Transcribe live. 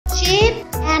Shape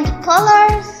and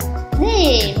colors.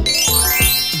 Name.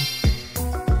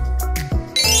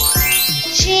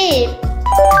 Shape.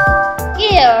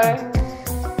 Ear.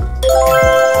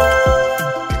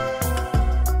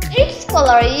 Its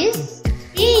color is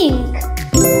pink.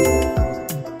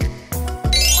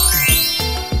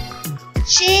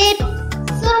 Shape.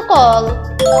 Circle.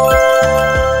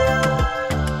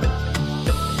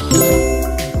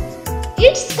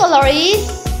 Its color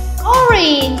is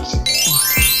orange.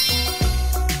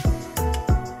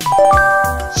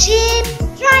 Shape.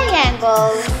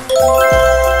 Triangle.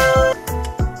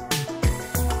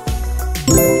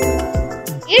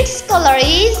 Its color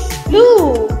is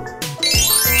blue.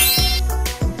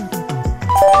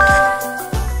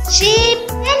 Shape.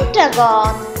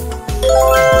 Pentagon.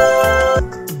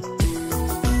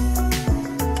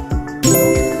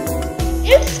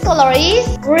 Its color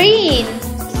is green.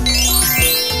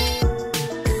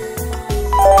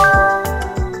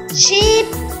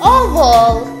 Shape.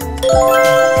 Oval.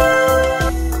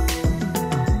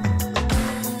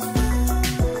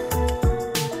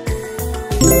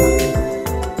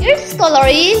 Its color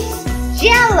is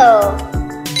yellow.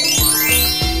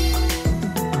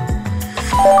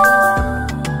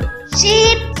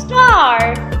 Shape.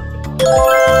 Star.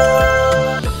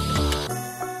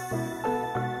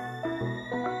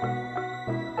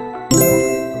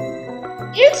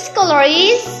 Its color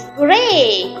is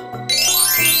gray.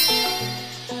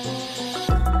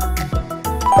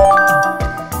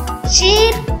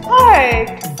 Shape. Bird.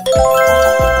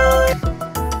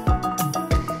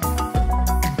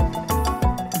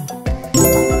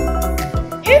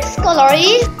 Its color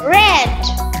is red.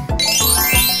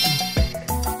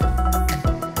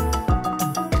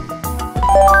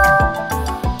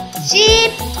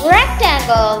 Shape.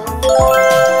 Rectangle.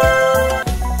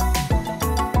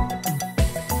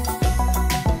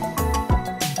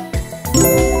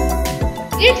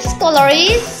 Its color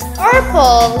is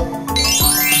purple.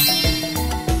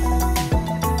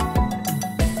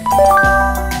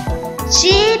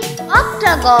 Shape.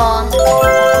 Octagon.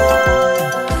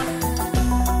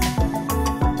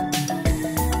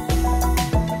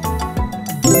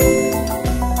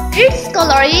 Its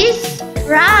color is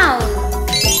brown.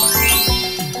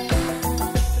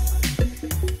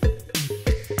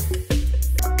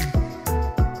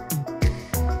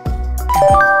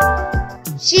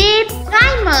 Shape.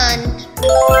 Diamond.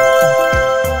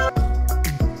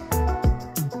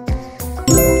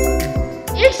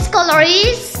 Its color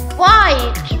is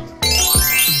white.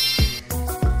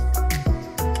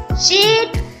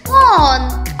 Shape. Cone.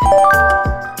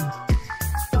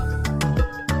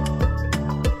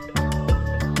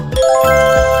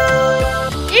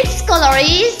 Its color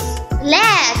is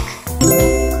black.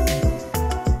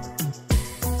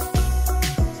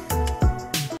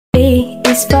 A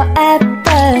is for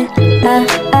apple,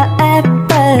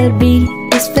 apple. B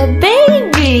is for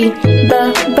baby,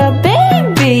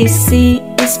 baby. C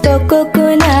is for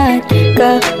coconut,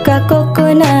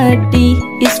 coconut. D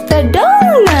is for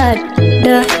donut,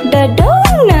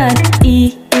 donut.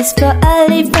 E is for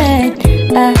elephant,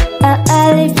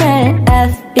 elephant.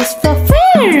 F is for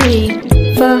fairy,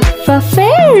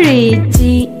 fairy.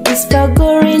 G is for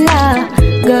gorilla,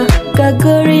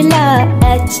 gorilla.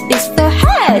 H is for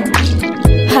head,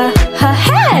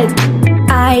 head.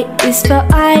 I is for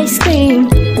ice cream,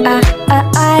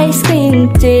 ice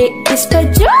cream. J is for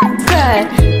joker,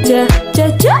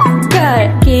 joker.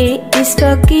 K is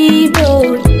for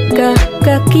keyboard,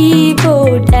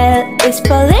 keyboard. L is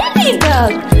for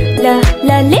ladybug,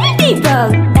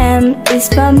 ladybug. M is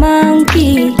for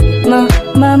monkey,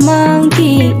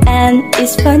 monkey. N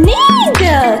is for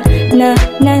needle,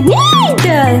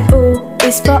 needle. O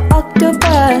is for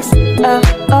octopus,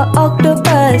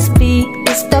 octopus. P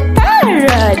is for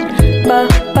parrot,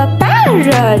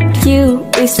 parrot. Q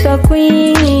is for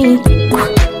queen,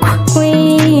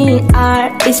 queen. R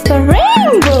is for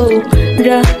rainbow,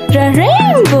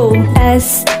 rainbow.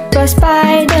 S for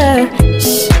spider,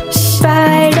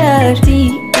 spider. T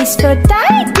is for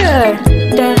tiger,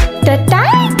 the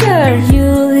tiger.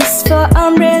 U is for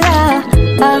umbrella,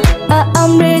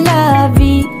 umbrella.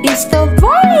 V is for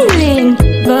violin,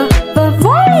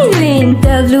 violin.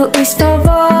 W is for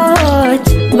watch,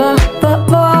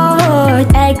 watch.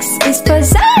 X is for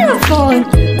xylophone,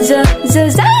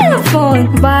 xylophone.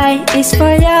 Y is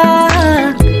for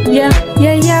yak,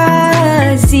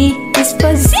 Z is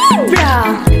for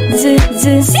zebra,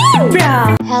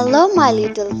 zebra. Hello my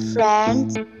little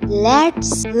friends,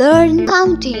 let's learn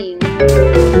counting.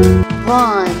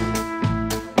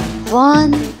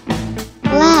 1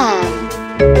 lamb.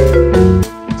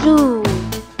 2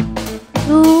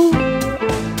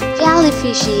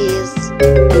 jellyfishes.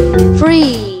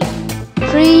 3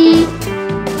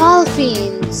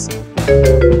 dolphins.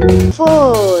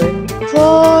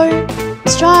 4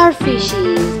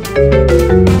 starfishes.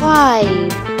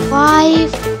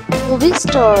 5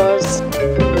 oysters.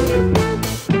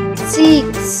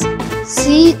 6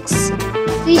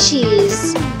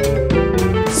 fishes.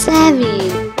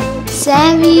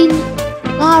 7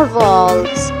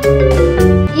 narwhals.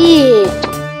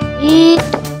 8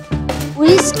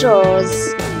 oysters.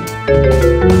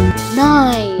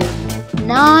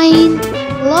 9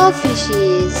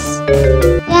 glowfishes.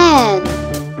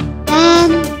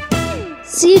 10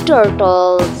 sea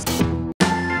turtles.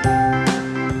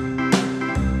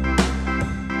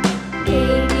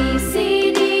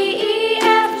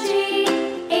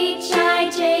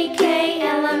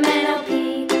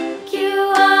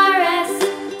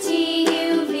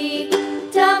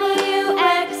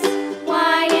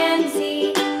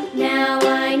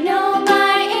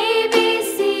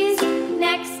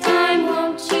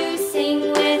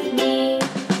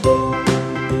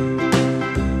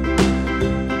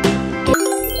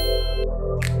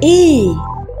 A.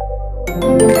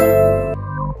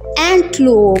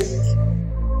 Antelope.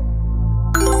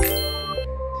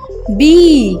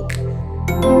 B.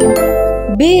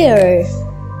 Bear.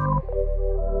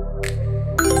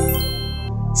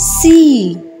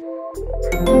 C.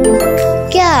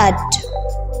 Cat.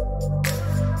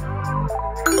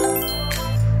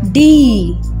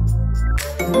 D.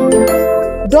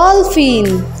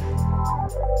 Dolphin.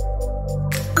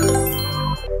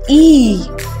 E.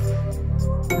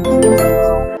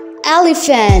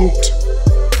 Elephant.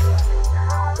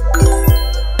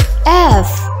 F.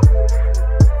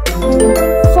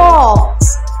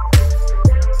 Fox.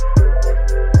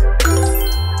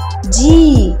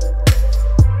 G.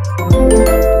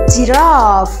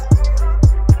 Giraffe.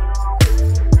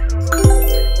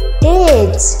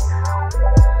 H.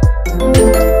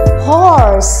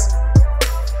 Horse.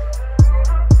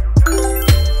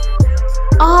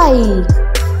 I.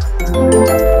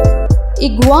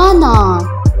 Iguana.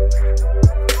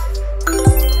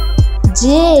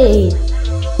 J.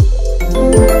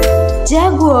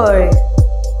 Jaguar.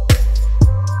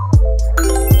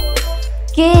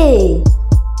 K.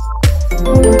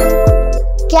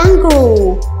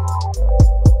 Kangaroo.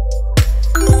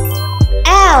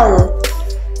 L.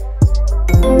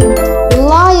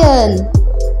 Lion.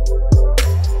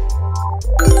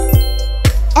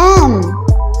 M.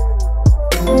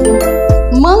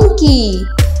 Monkey.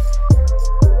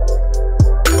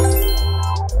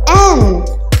 N.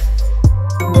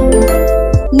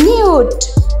 Newt.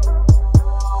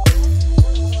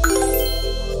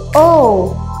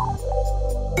 O.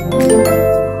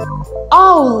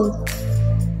 Owl.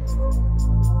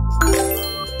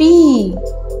 P.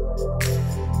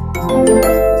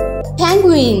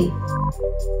 Penguin.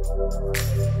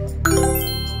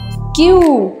 Q.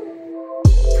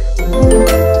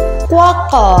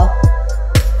 Quokka.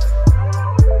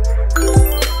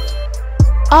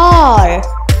 R.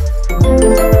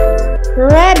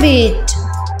 Rabbit.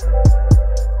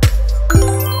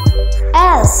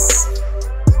 S.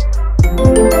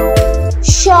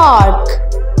 Shark.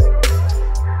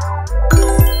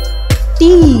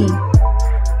 T.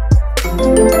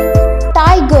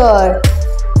 Tiger.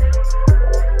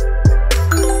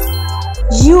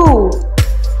 U.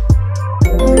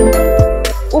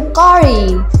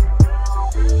 Ukari.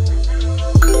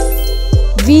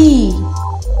 V.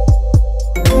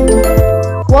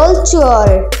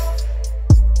 Vulture.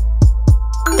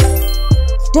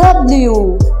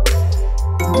 W.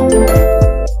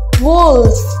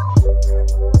 Wolf.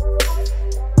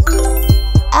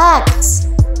 X.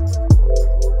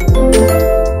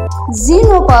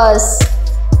 Xenopus.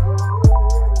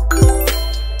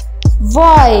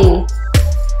 Y.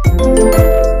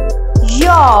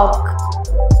 Yak.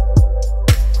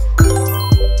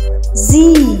 Z.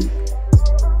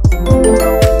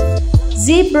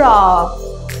 Zebra.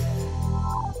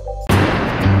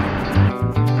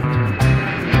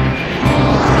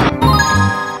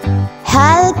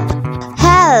 Help,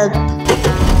 help.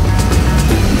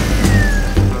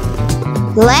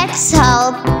 Let's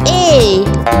help A.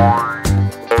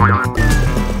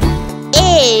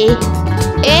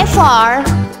 A for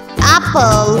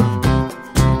apple.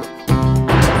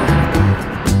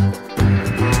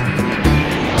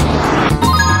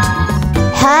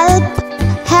 Help,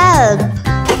 help.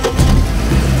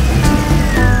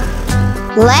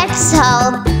 Let's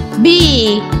help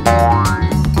B.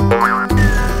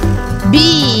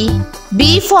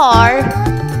 B for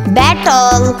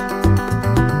battle.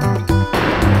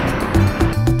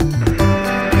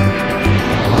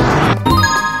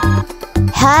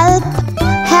 Help,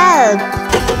 help.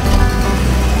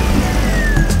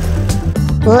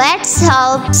 Let's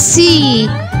help C.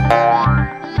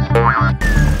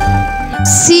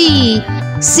 C.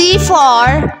 C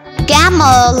for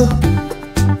camel.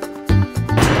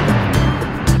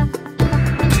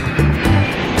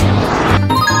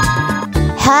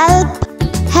 Help,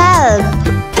 help.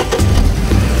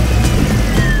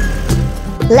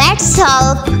 Let's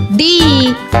help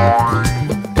D.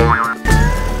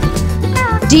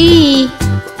 D.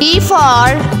 D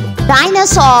for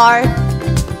dinosaur.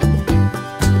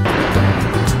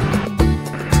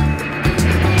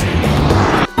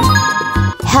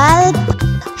 Help,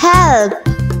 help.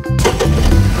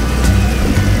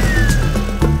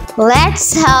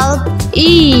 Let's help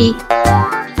E.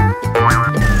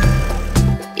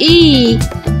 E.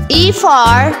 E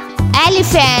for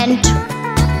elephant.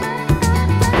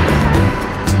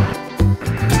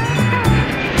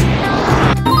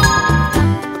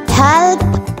 Help,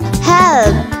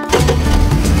 help.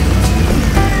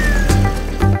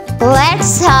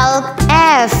 Let's help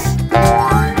F.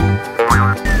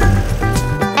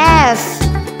 F.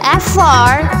 F for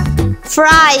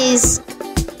fries.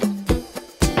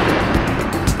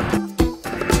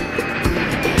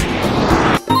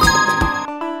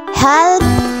 Help,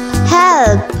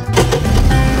 help.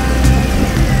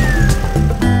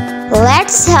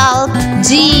 Let's help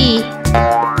G.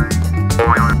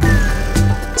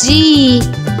 G.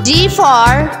 G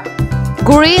for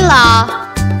gorilla.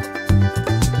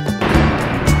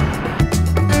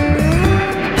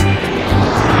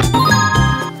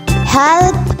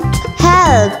 Help,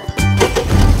 help.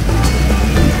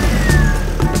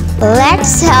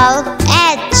 Let's help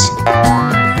H.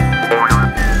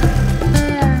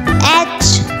 H.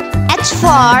 H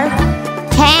for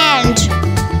hand.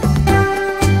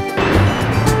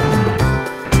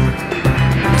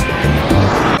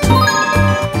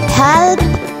 Help,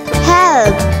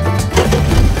 help.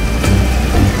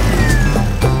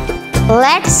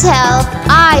 Let's help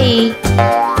I.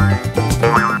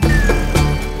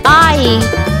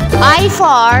 I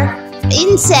for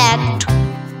insect.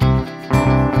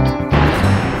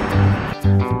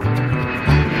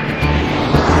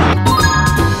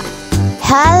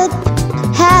 Help,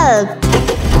 help.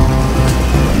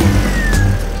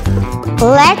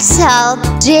 Let's help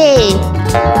J.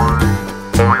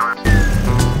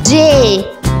 J.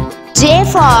 J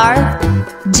for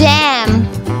jam.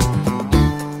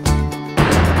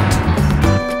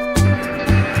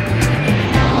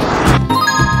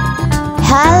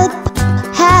 Help,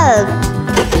 help.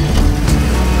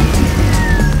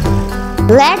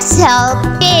 Let's help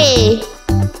K.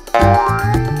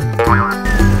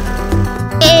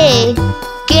 K.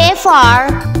 K for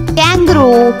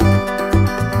kangaroo.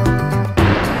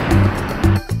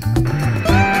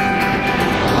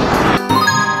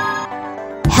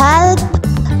 Help,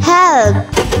 help.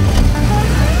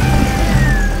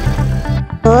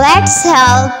 Let's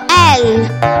help L.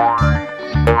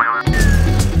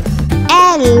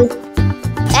 L.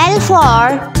 L for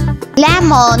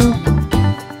lemon.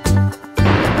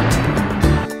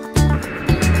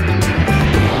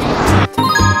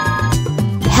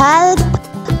 Help,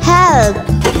 help.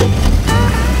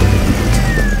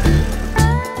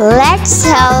 Let's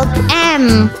help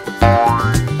M.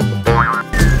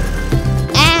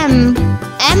 M.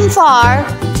 M for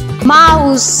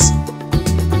mouse.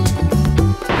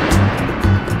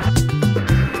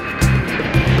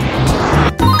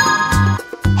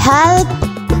 Help,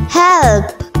 help.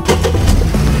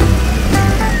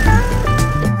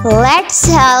 Let's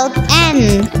help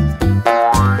N.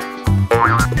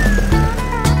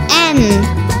 N.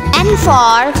 N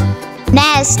for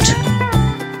nest.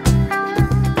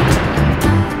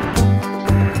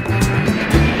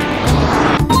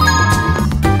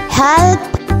 Help,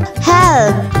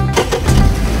 help.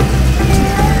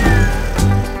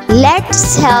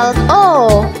 Let's help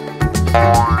O.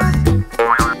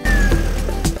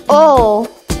 O.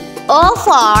 O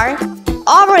for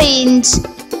orange.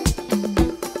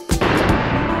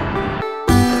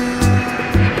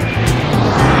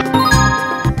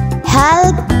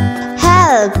 Help,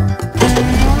 help.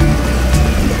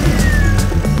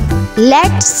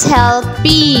 Let's help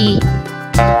P.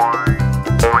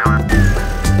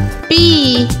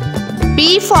 P.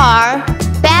 P for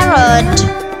parrot.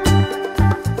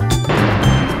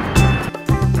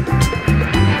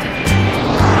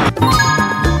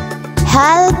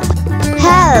 Help,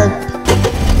 help.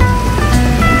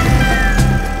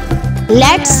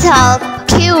 Let's help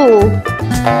Q.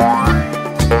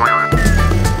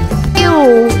 Q.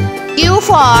 Q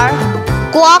for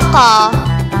quokka.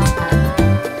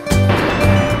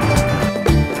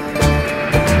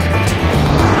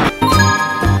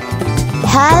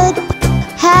 Help,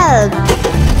 help.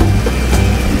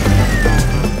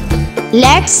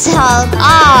 Let's help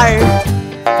R.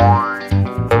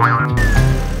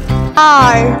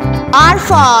 R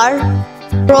for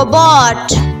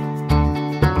robot.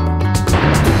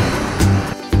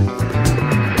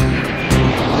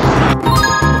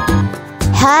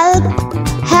 Help,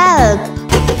 help.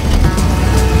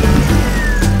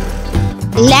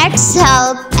 Let's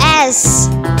help S.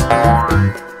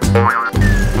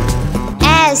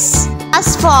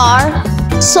 S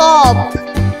for soap.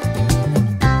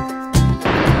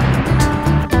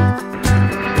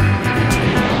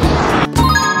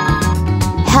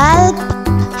 Help,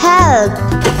 help.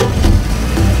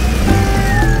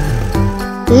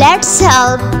 Let's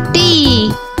help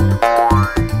T.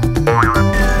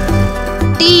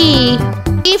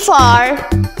 T for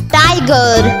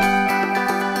tiger.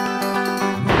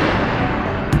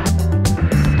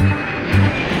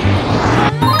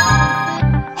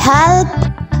 Help,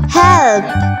 help.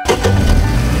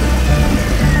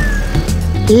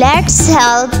 Let's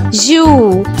help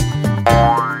U.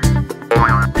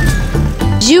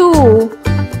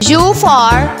 U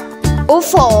for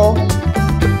UFO.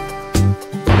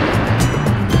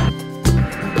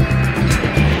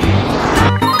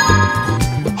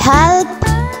 Help,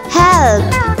 help.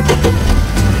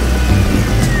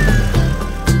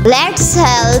 Let's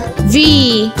help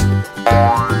V.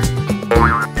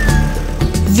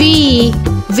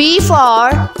 V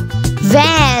for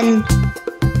van.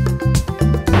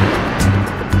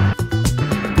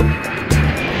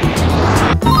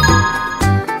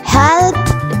 Help,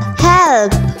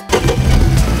 help.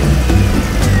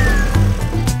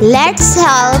 Let's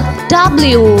help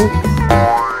W.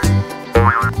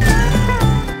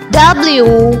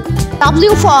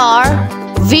 W for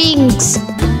wings.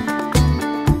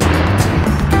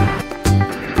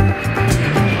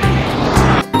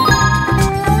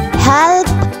 Help,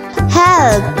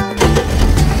 help.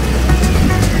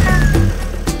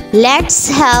 Let's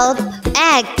help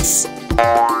X.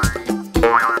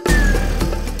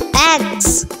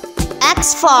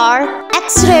 X for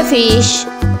X-ray fish.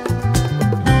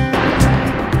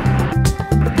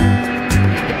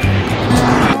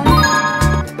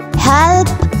 Help,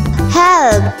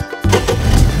 help.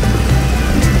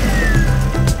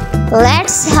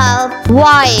 Let's help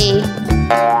Y.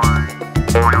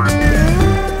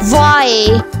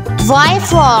 Y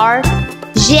for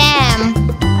jam.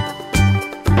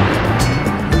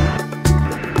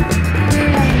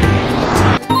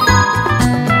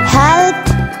 Help,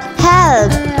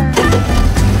 help.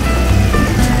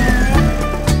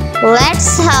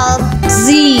 Let's help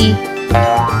Z.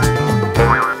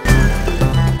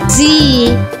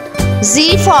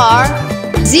 Z for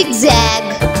zigzag.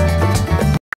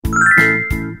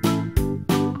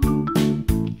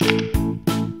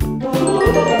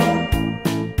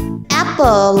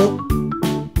 Apple.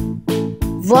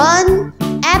 One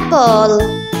apple.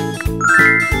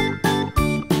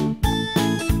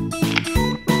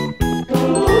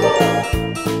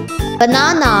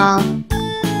 Banana.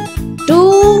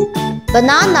 Two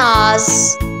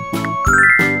bananas.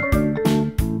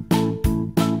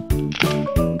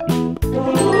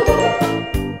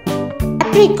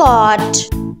 Apricot.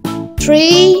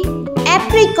 Three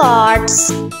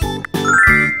apricots.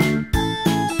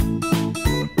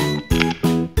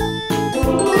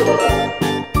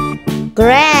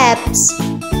 Grapes.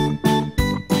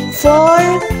 Four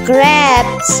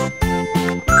grapes.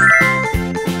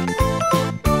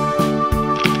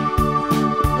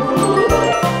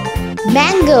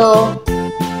 Mango.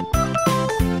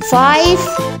 Five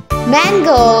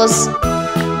mangoes.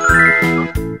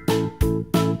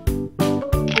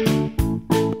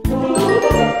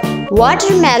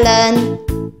 Watermelon.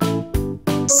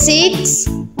 Six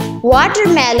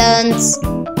watermelons.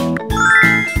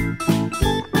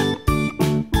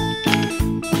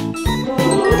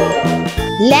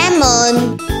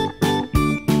 Lemon.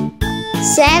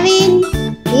 Seven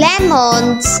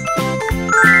lemons.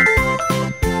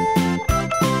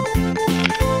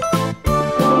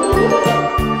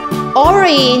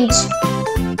 Orange.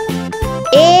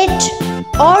 Eight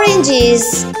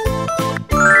oranges.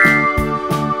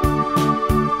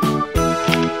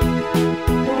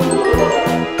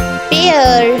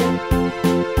 Pear.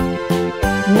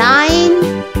 Nine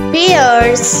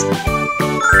pears.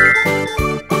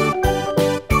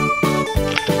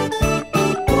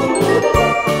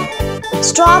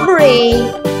 Strawberry.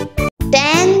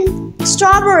 10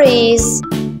 strawberries.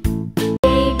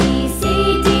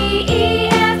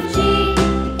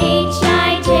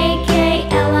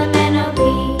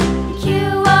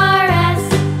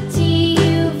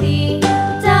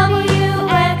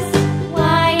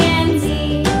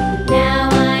 Now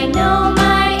I know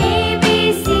my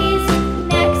ABCs.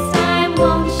 Next time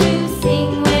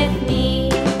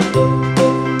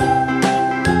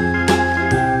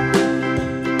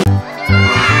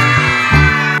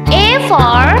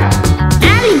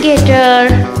alligator.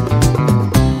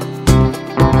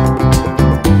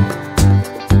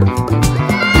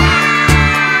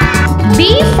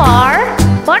 B for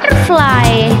butterfly.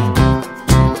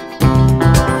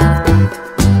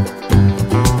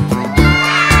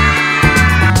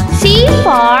 C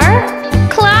for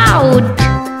cloud.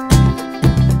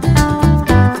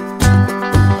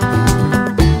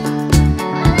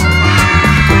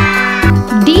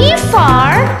 D for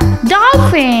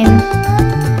dolphin.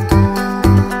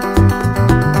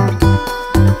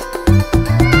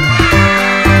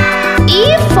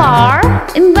 E for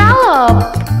envelope.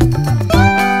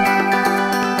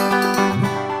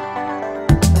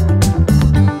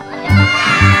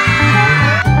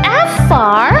 F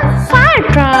for fire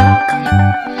truck.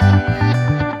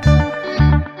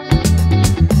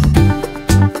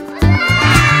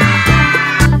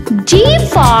 G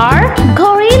for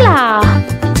gorilla.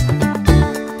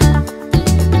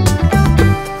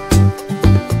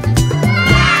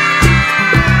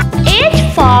 H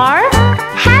for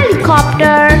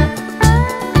helicopter.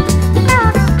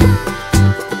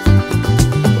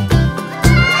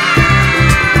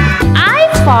 I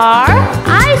for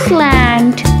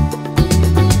Iceland.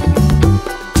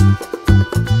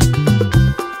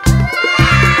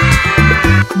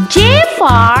 J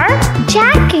for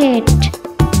jacket.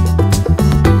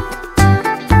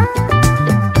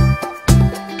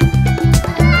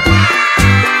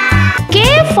 K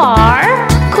for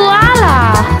koala.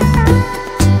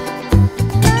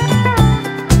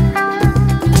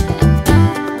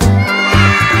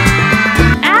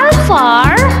 L for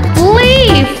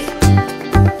leaf.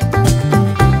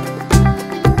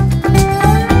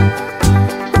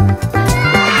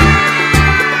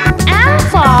 M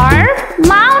for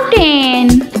mountain.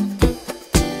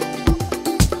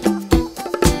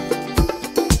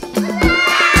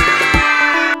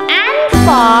 N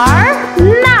for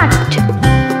nut.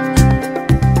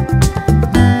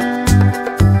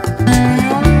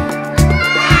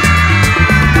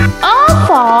 O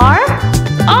for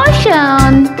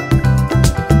ocean.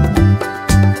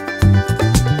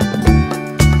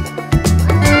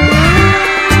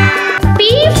 P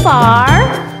for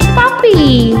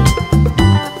puppy.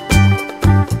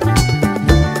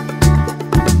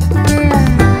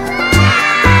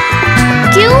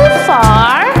 Q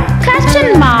for question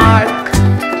mark.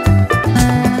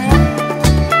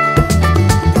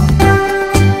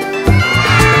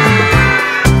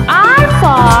 R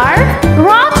for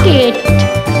rocket.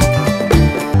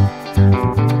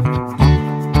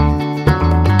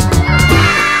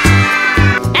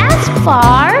 S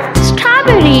for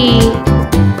strawberry.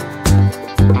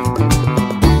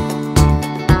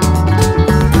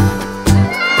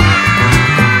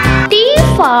 T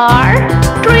for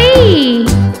tree.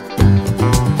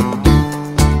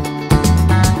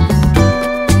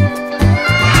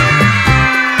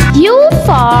 U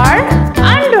for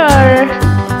under.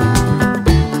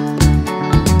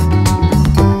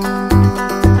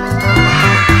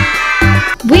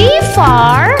 V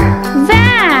for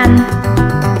van.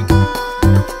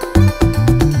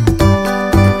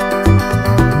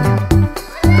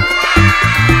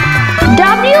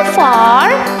 W for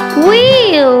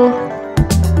wheel.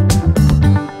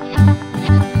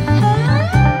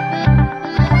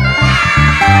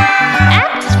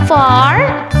 X for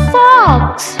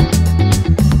fox.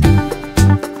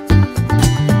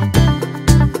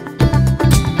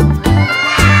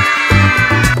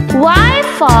 Y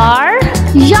for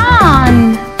yawn.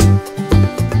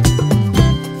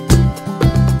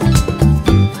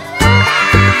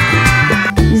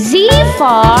 Z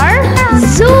for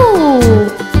zoo.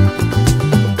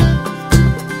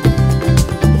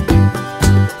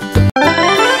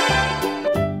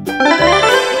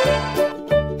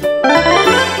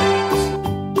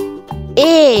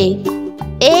 A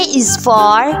is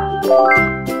for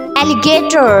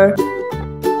alligator.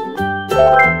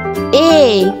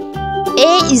 A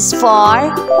is for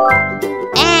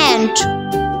ant.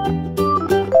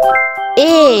 A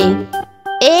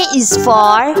is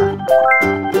for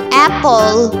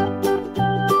apple.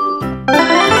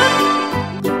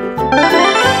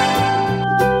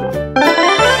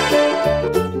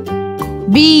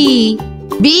 B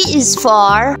is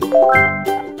for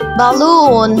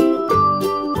balloon.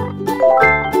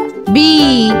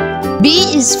 B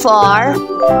is for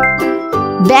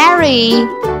berry.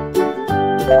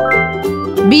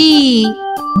 B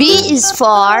is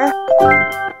for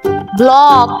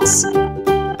blocks.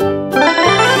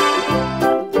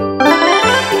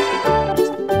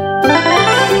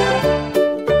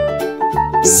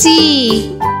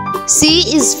 C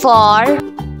is for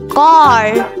car.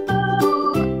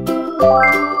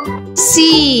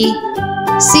 C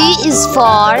C is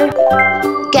for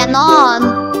canon.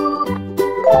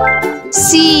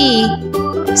 C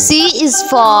is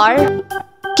for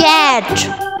cat.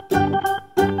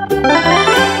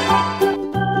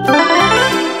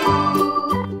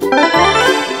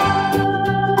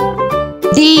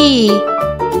 D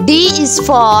is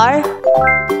for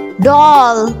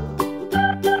doll.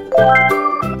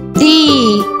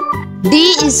 D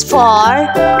is for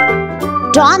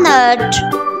donut.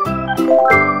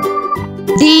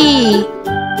 D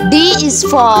is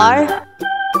for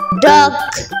duck.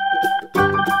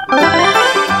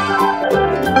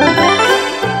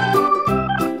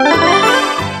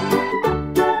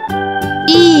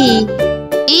 E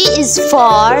is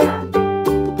for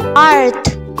earth.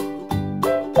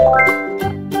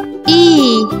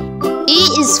 E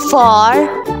is for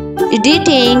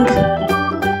editing.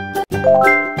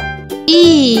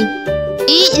 E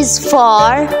is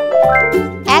for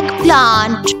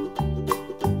eggplant.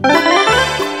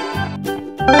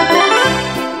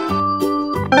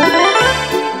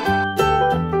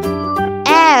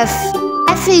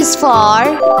 F is for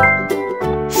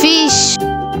fish.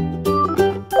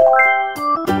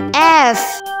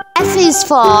 F is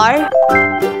for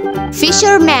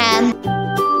fisherman.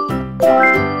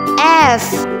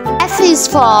 F is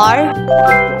for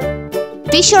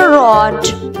fisher rod.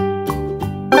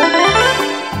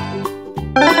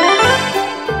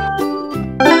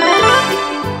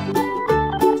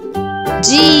 G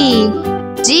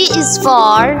is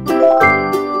for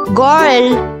girl.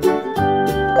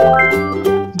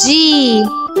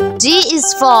 G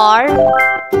is for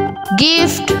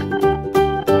gift.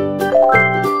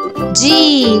 G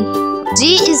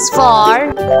is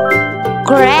for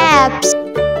grapes.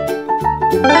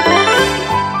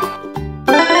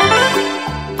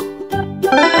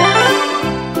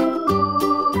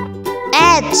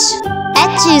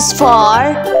 H is for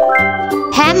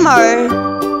hammer.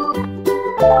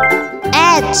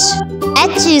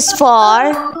 H is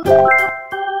for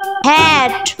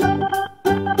hat.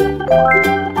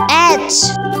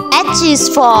 H is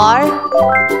for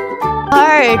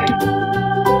heart.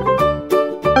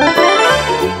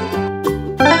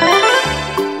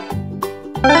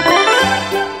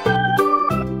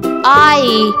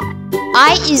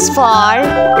 I is for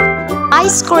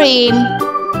ice cream.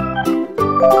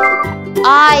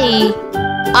 I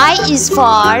is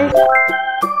for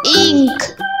ink.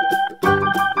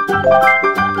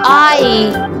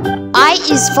 I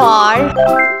is for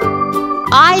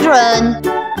iron.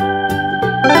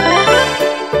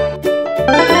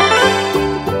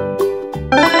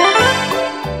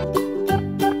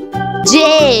 J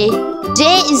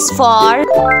is for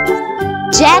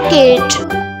jacket.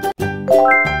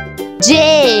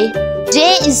 J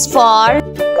is for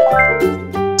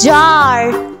jar.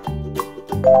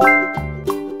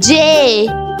 J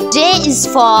is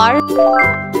for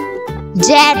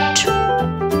jet.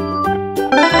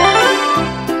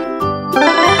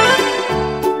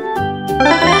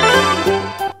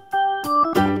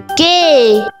 K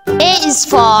is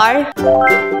for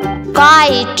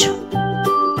kite.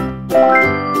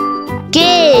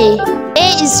 K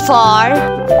is for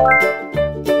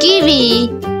kiwi.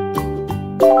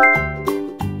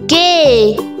 K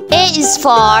is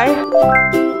for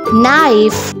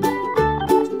knife.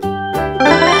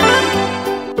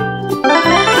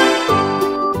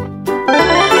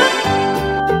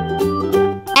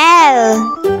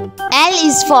 L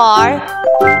is for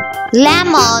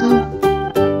lemon.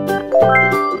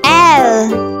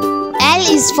 L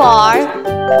is for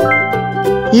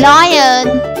lion.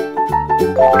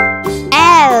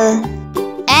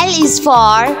 L is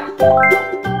for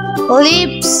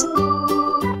lips.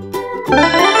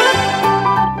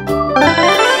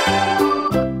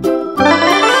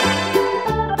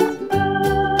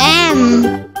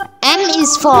 M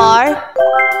is for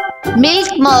milk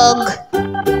mug.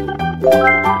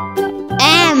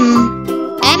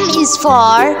 M is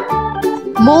for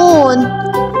moon.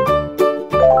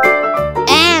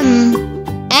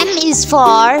 M is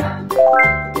for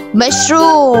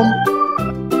mushroom.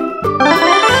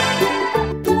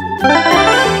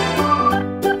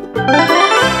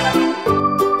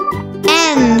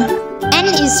 N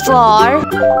is for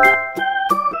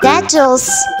dattles.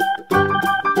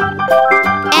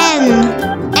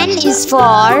 N is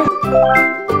for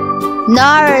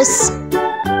nurse.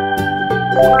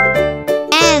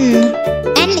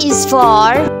 N is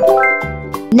for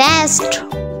nest.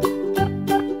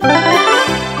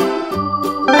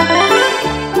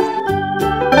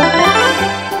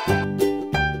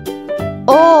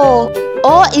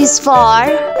 O is for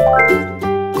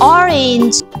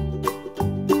orange.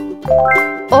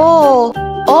 O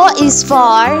O is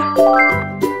for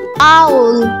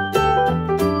owl.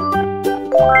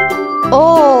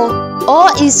 O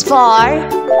is for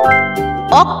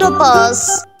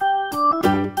octopus.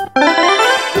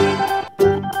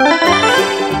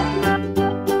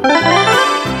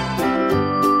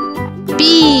 P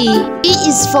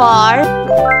is for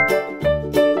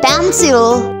pencil.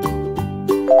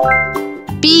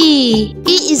 P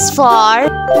is for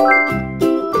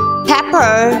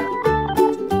pepper.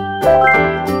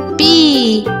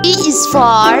 P is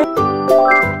for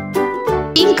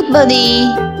pink bunny.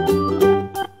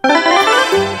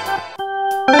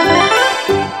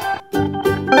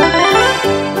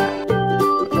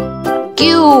 Q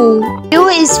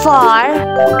is for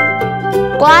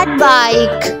quad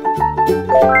bike.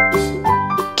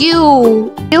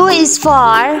 Q is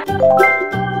for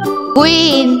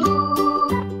queen.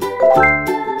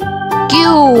 Q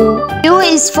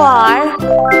is for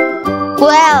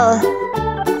quail.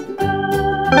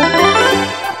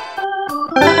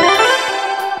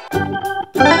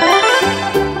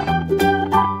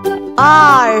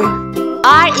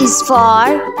 R is for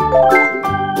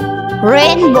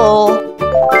rainbow.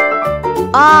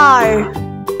 R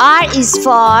is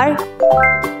for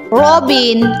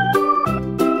robin.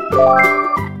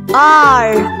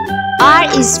 R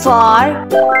is for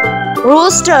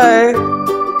rooster.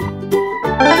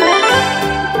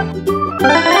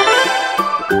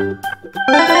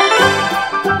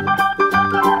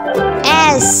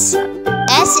 S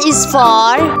is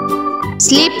for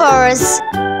slippers.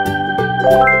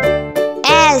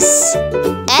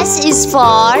 S is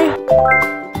for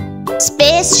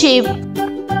spaceship.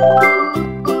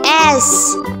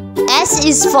 S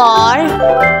is for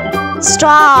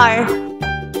star.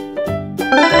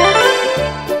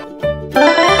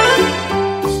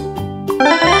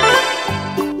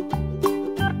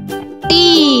 T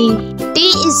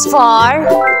is for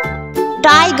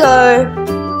tiger.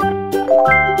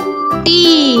 T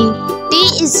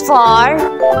is for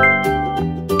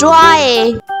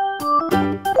toy.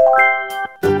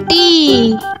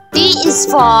 T is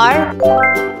for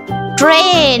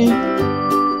train.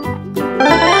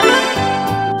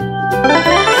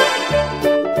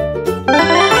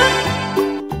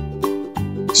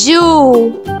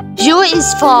 U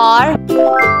is for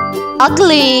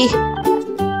ugly.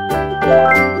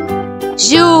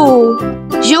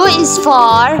 U is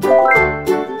for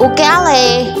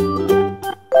ukulele.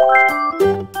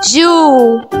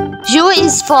 U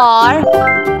is for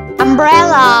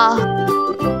umbrella.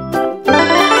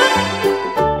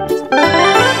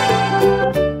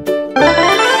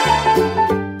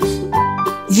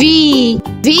 V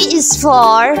is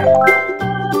for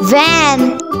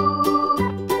van.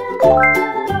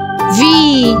 V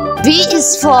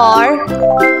is for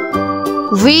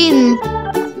win.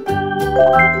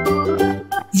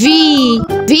 V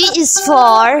is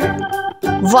for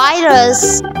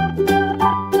virus.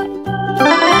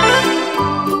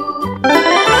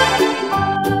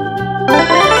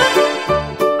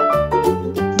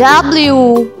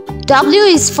 W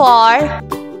is for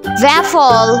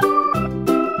waffle.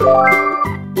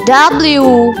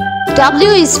 W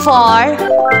is for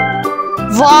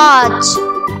watch.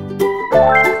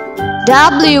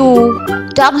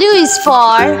 W is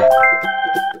for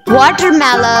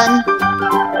watermelon.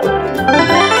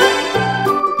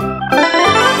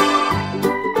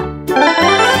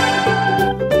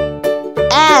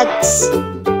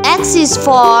 X is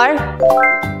for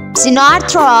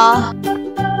Sinatra.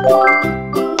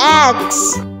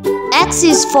 X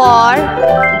is for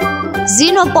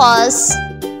Xenopus.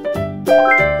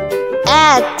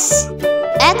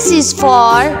 X is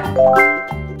for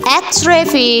X-ray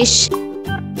fish.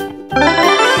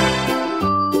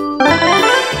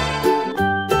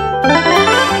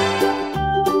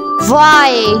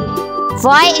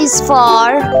 Y is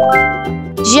for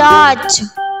yacht.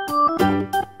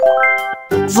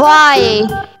 Y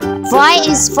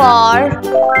is for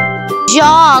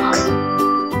jog.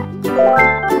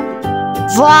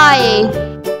 Y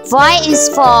is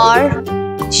for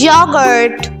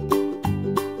yogurt.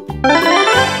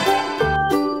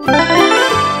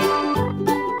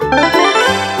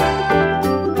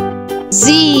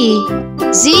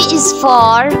 Z is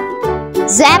for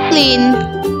zeppelin.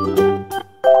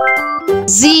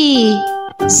 Z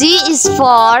is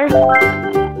for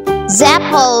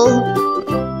Zapple.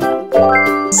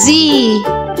 Z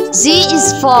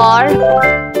is for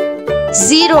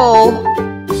zero.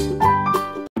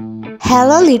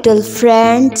 Hello little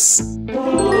friends.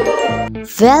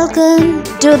 Welcome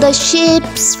to the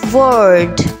shapes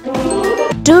world.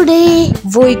 Today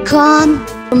we can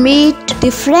meet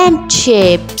different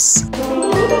shapes.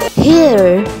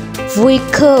 Here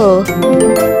vehicle.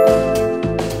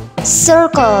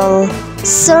 Circle,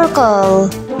 circle.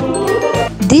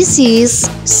 This is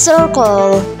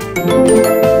circle.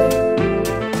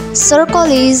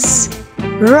 Circle is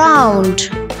round.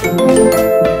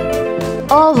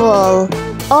 Oval,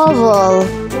 oval.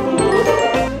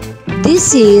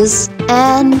 This is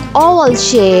an oval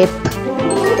shape.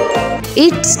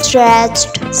 It's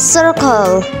stretched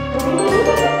circle.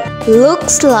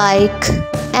 Looks like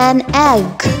an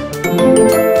egg.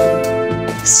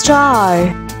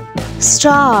 Star,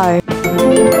 star.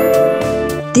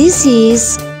 This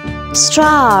is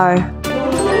star.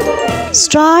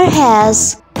 Star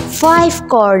has 5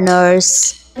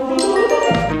 corners.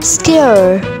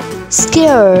 Square,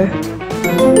 square.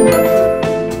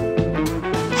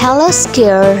 Hello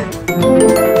square.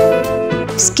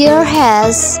 Square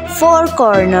has 4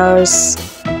 corners.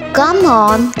 Come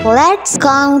on, let's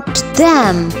count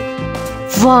them.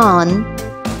 1,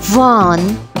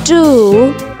 1,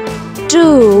 2,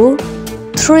 2,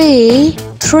 3,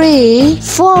 3,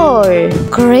 4.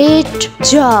 Great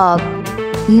job.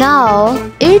 Now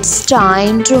it's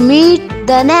time to meet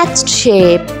the next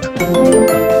shape.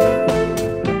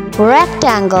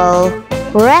 Rectangle,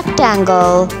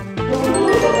 rectangle.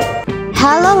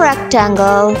 Hello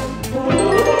rectangle.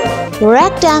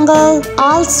 Rectangle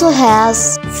also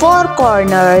has 4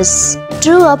 corners.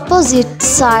 2 opposite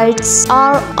sides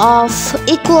are of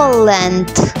equal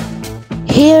length.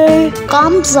 Here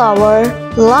comes our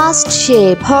last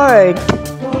shape, heart.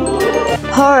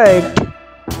 Heart,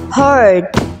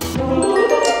 heart.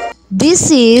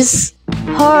 This is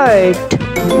heart.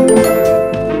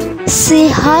 Say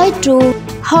hi to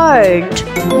heart.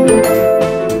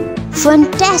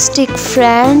 Fantastic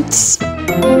friends.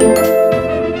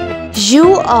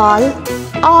 You all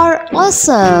are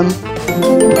awesome.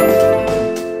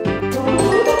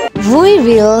 We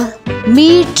will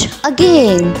meet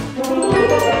again.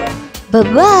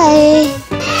 Bye-bye.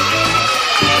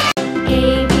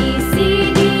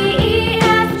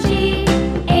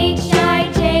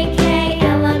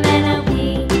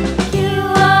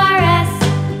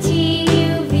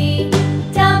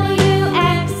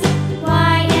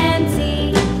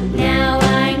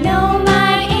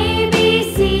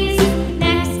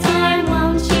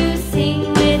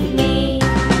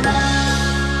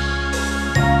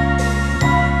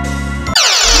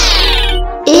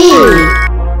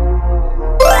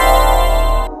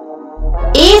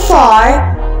 A for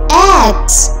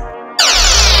X.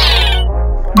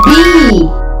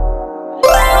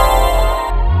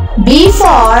 B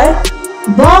for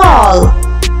ball.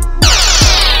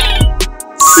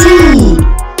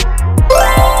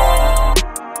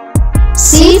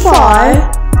 C for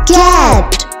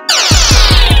cat.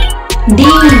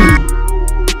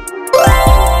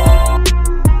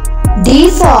 D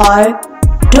for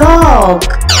dog.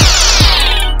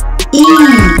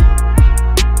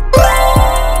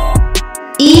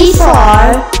 E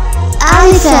for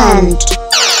elephant.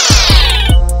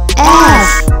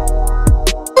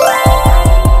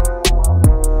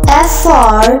 F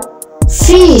for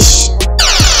fish.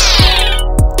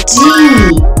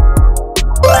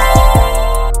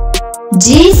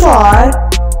 G for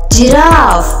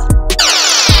giraffe.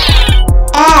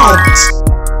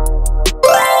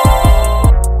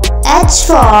 H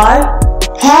for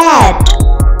hat.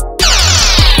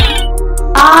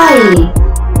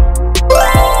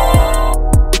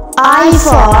 I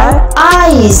for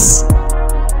eyes.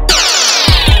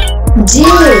 J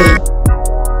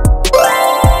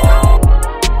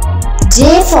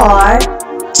for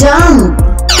jump.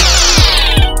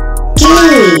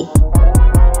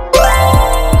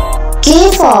 K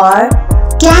for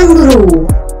kangaroo.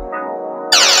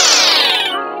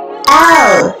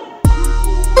 L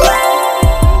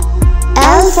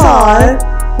for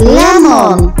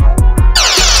lemon.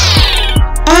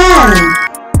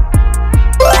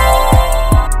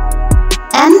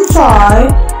 M for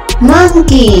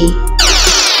monkey.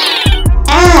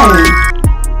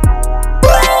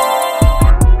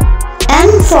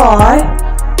 N for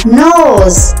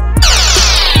nose.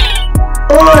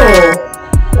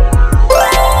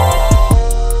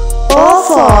 O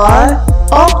for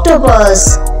octopus.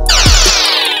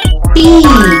 P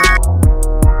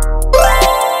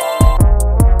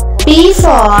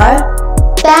for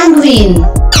penguin.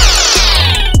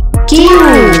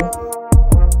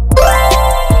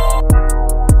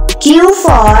 Q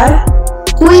for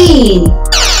queen.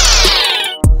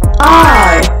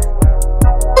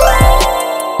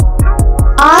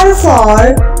 R for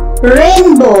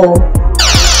rainbow.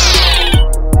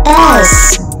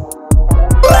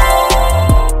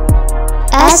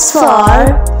 S for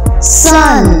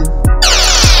sun.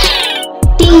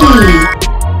 T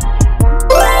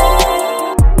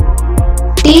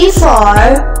T for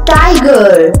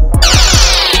tiger.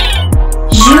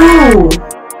 U.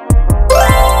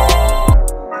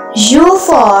 U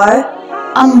for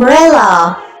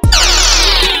umbrella.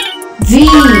 V.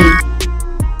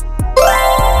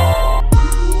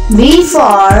 V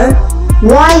for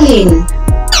violin.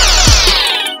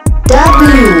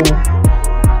 W.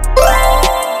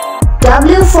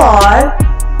 W for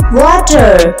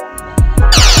water.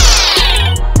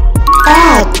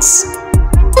 X.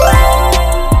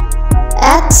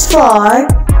 X for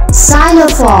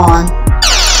xylophone.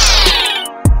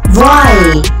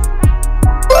 Y.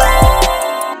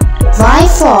 Y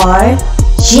for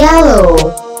yellow.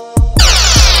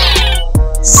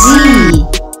 Z.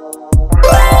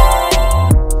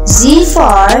 Z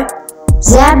for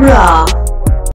zebra.